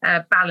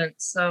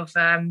 balance of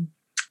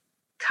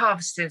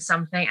harvesting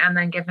something and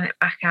then giving it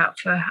back out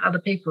for other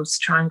people to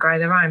try and grow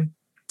their own.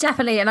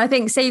 Definitely. And I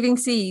think saving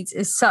seeds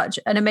is such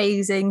an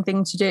amazing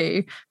thing to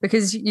do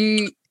because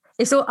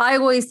I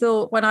always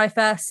thought when I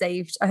first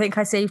saved, I think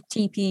I saved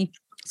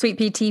sweet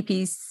pea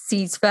teepee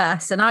seeds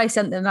first, and I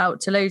sent them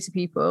out to loads of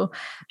people,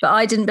 but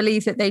I didn't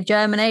believe that they'd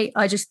germinate.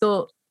 I just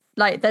thought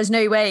like, there's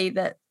no way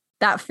that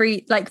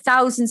free, like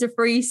thousands of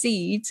free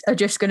seeds are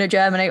just going to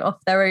germinate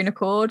off their own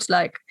accord.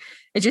 Like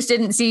it just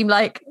didn't seem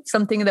like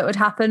something that would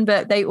happen,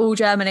 but they all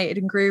germinated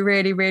and grew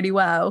really, really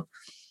well.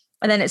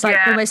 And then it's like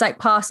almost like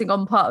passing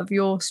on part of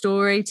your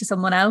story to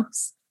someone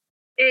else.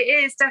 It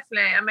is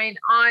definitely. I mean,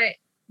 I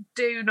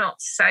do not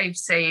save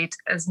seed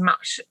as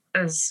much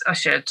as I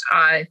should.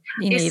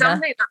 It's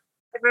something that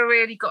I've never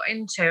really got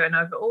into, and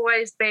I've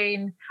always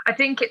been, I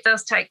think it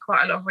does take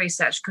quite a lot of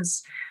research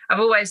because I've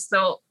always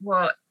thought,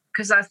 well,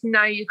 because I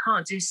know you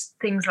can't do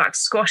things like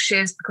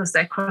squashes because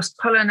they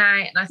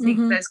cross-pollinate, and I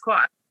think there's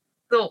quite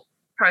a thought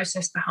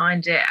process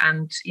behind it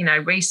and, you know,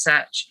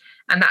 research.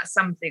 And that's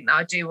something that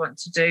I do want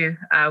to do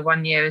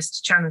one year, is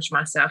to challenge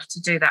myself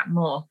to do that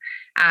more.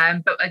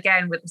 But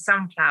again, with the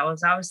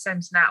sunflowers, I was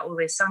sending out all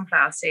these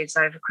sunflower seeds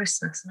over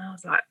Christmas, and I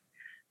was like,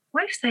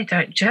 what if they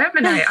don't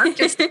germinate? I'm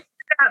just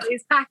out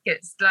these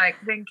packets, like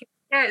thinking,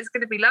 yeah, it's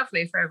going to be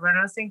lovely for everyone.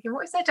 I was thinking,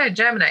 what if they don't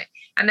germinate?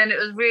 And then it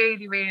was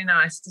really, really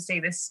nice to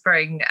see this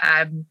spring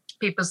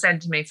people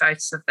sending me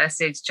photos of their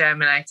seeds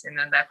germinating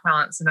and their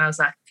plants. And I was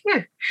like,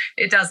 phew,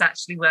 it does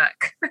actually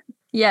work.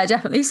 Yeah,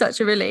 definitely such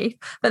a relief.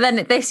 But then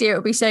this year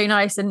it'll be so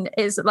nice, and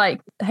it's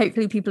like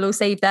hopefully people will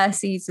save their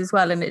seeds as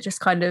well, and it just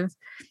kind of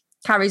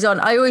carries on.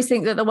 I always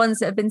think that the ones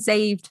that have been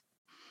saved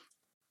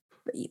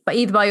but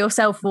either by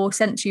yourself or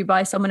sent to you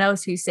by someone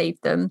else who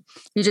saved them,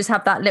 you just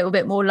have that little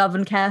bit more love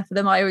and care for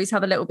them. I always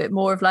have a little bit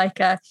more of like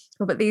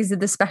but these are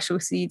the special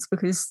seeds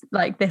because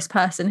like this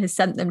person has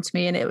sent them to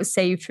me and it was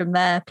saved from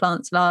their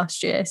plants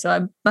last year, so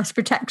I must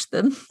protect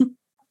them.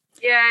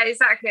 Yeah,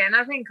 exactly. And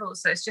I think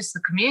also it's just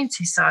the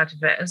community side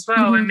of it as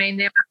well. I mean,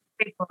 the amount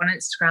of people on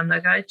Instagram,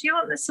 they go, do you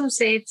want some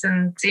seeds?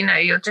 And, you know,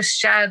 you'll just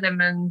share them.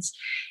 And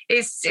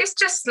it's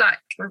just like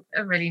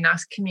a really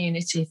nice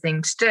community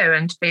thing to do,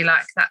 and to be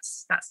like,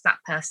 that's that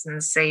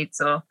person's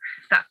seeds, or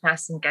that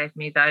person gave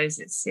me those.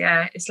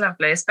 It's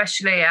lovely,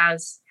 especially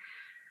as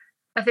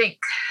I think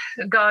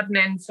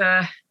gardening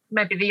for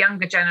maybe the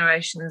younger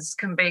generations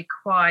can be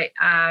quite,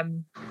 what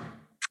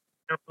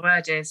the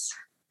word is,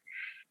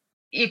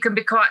 you can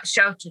be quite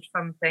sheltered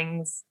from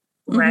things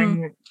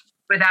when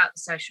without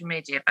social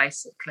media,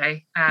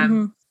 basically.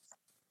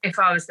 If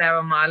I was there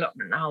on my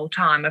allotment the whole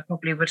time, I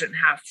probably wouldn't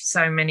have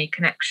so many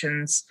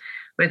connections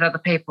with other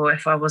people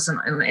if I wasn't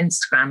on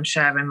Instagram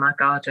sharing my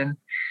garden.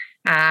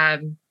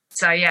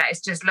 So yeah, it's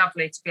just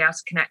lovely to be able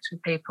to connect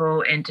with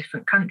people in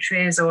different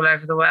countries all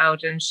over the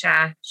world and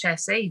share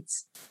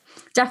seeds.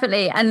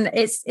 Definitely. And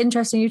it's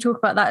interesting you talk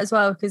about that as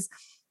well, because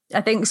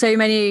I think so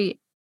many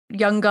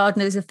young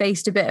gardeners have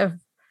faced a bit of,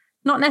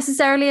 not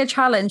necessarily a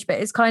challenge, but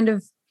it's kind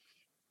of,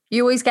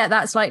 you always get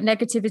that slight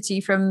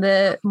negativity from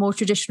the more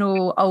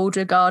traditional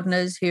older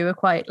gardeners who are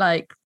quite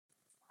like,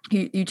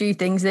 you do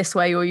things this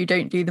way or you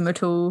don't do them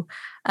at all.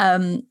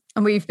 And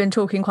we've been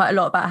talking quite a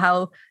lot about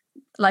how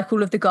like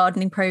all of the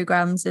gardening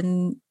programs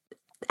and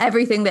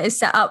everything that is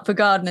set up for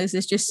gardeners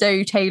is just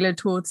so tailored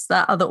towards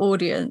that other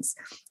audience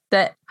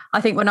that I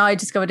think when I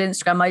discovered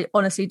Instagram, I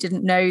honestly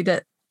didn't know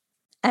that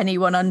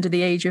anyone under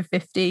the age of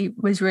 50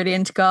 was really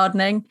into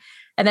gardening.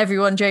 And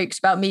everyone jokes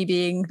about me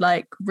being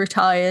like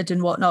retired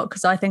and whatnot,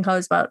 because I think I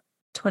was about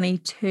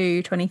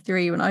 22,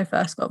 23 when I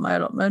first got my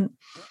allotment.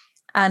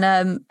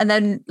 And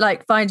then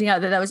like finding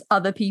out that there was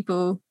other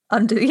people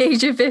under the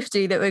age of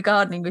 50 that were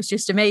gardening was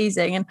just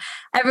amazing. And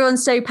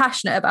everyone's so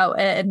passionate about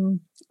it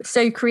and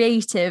so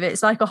creative.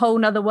 It's like a whole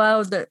nother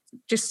world that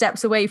just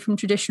steps away from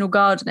traditional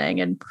gardening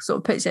and sort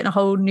of puts it in a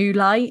whole new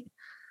light.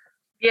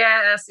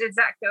 Yeah, that's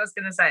exactly what I was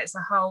going to say. It's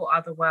a whole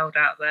other world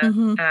out there.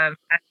 Mm-hmm.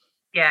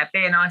 And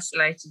being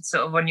isolated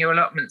sort of on your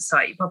allotment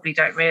site, you probably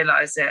don't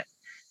realise it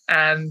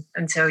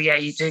until,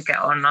 you do get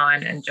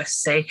online and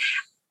just see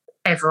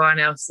everyone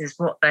else's,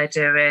 what they're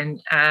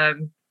doing.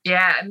 And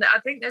I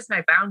think there's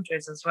no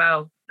boundaries as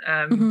well.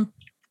 And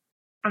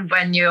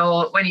when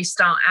you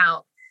start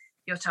out,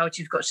 you're told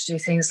you've got to do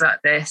things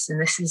like this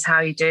and this is how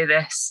you do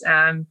this.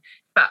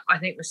 But I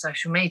think with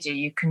social media,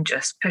 you can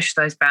just push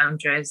those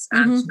boundaries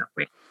and not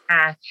really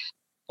care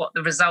what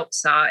the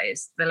results are.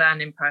 It's the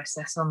learning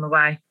process on the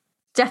way.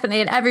 Definitely.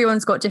 And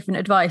everyone's got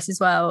different advice as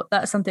well.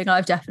 That's something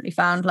I've definitely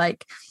found.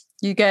 Like,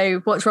 you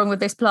go, what's wrong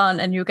with this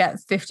plant? And you'll get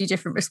 50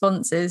 different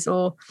responses.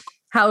 Or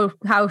how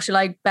shall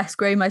I best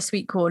grow my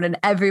sweet corn? And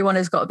everyone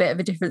has got a bit of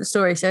a different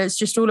story. So it's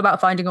just all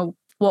about finding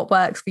what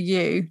works for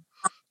you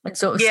and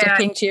sort of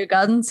sticking to your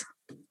guns.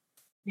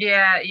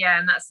 Yeah,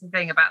 and that's the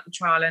thing about the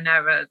trial and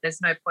error.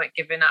 There's no point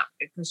giving up,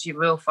 because you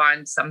will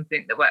find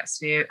something that works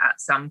for you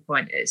at some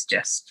point. It's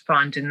just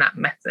finding that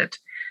method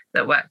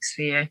that works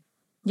for you.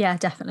 Yeah,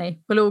 definitely.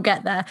 We'll all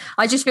get there.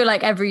 I just feel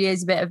like every year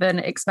is a bit of an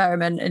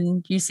experiment,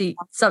 and you see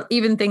some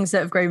even things that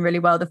have grown really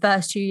well the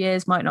first 2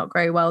 years might not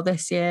grow well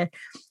this year.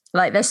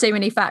 Like, there's so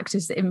many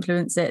factors that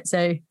influence it.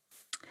 So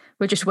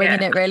we're just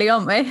winging it, really,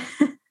 aren't we?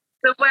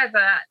 The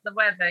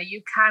weather,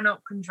 you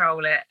cannot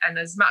control it. And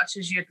as much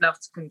as you'd love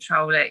to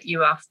control it,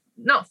 you are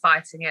not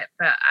fighting it,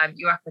 but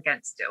you're up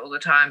against it all the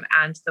time.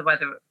 And the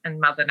weather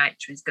and Mother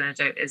Nature is going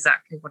to do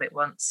exactly what it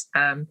wants.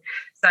 That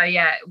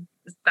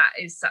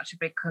is such a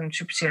big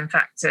contributing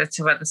factor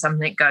to whether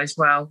something goes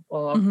well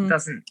or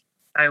doesn't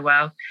go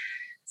well.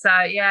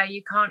 So,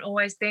 you can't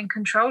always be in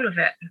control of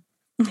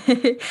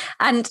it.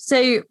 And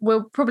so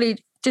we're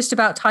probably just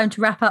about time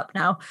to wrap up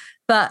now.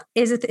 But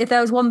if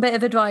there was one bit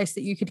of advice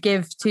that you could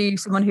give to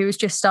someone who was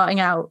just starting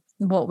out,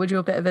 what would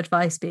your bit of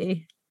advice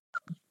be?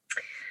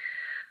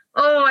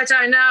 Oh, I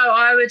don't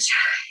know.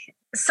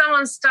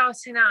 Someone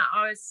starting out,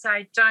 I would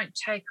say don't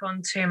take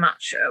on too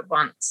much at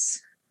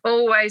once.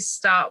 Always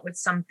start with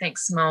something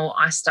small.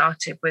 I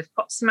started with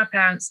pots in my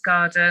parents'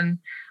 garden.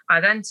 I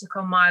then took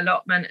on my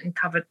allotment and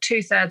covered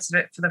 2/3 of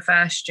it for the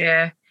first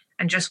year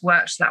and just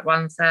worked that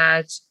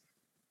 1/3.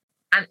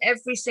 And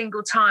every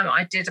single time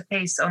I did a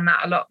piece on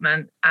that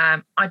allotment,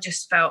 I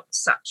just felt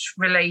such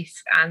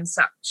relief and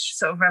such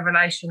sort of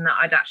revelation that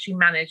I'd actually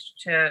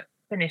managed to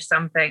finish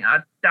something.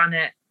 I'd done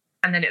it.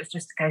 And then it was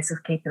just a case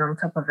of keeping on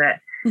top of it.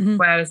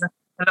 Whereas a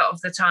lot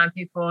of the time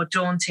people are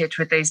daunted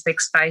with these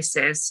big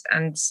spaces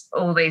and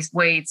all these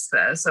weeds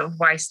that are sort of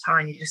waist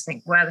high, and you just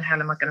think, where the hell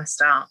am I going to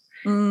start?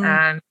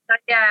 Taking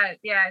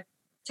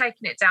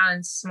it down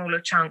into smaller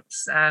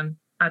chunks,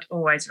 I'd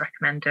always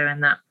recommend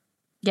doing that.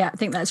 Yeah, I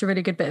think that's a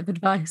really good bit of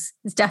advice.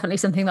 It's definitely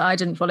something that I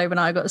didn't follow when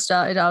I got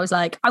started. I was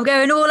like, I'm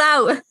going all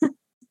out.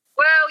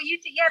 Well, you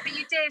did.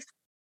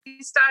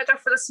 You started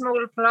off with a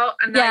smaller plot,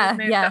 and then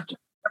you moved up.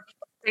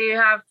 So you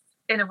have,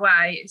 in a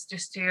way, it's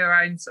just to your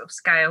own sort of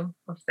scale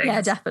of things. Yeah,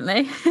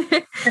 definitely.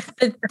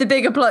 the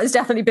bigger plot has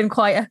definitely been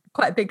quite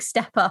a big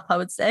step up, I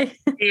would say.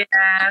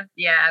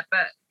 Yeah,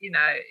 but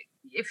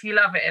if you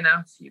love it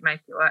enough, you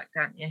make it work,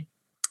 don't you?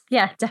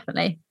 Yeah,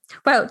 definitely.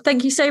 Well,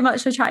 thank you so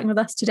much for chatting with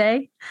us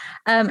today.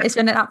 It's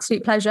been an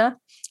absolute pleasure.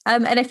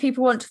 And if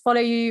people want to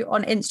follow you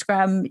on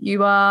Instagram,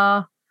 you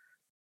are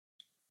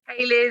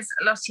Hayley's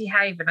Lottie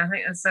Haven. I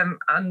think there's some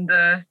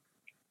underscore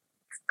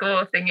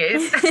thing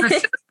is.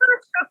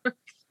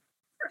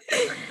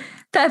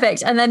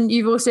 Perfect. And then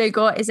you've also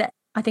got,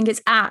 I think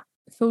it's at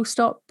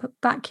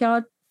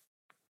 @backyard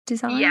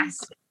designs.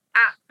 Yes,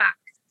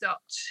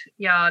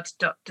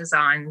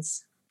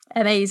 @back.yard.designs.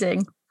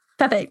 Amazing.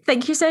 Perfect.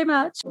 Thank you so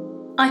much.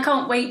 I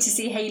can't wait to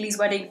see Hayley's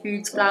wedding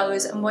foods,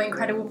 flowers, and what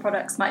incredible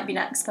products might be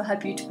next for her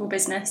beautiful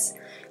business.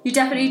 You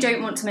definitely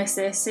don't want to miss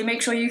this, so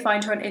make sure you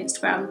find her on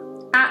Instagram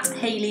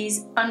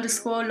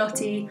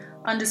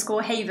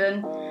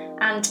 @Hayley's_Lottie_Haven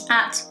and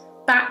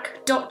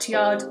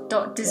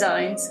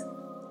 @back.yard.designs.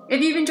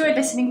 If you've enjoyed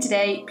listening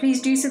today,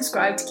 please do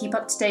subscribe to keep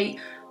up to date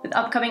with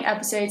upcoming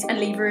episodes and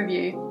leave a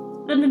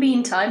review. In the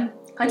meantime,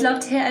 I'd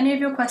love to hear any of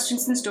your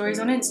questions and stories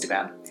on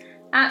Instagram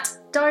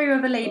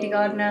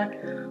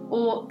 @diaryofaLadyGardener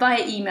or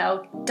via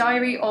email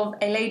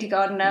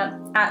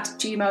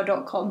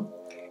diaryofaLadyGardener@gmail.com.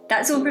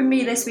 That's all from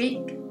me this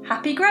week.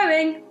 Happy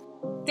growing!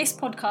 This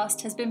podcast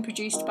has been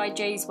produced by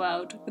Jay's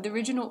World with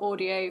original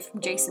audio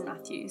from Jason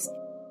Matthews.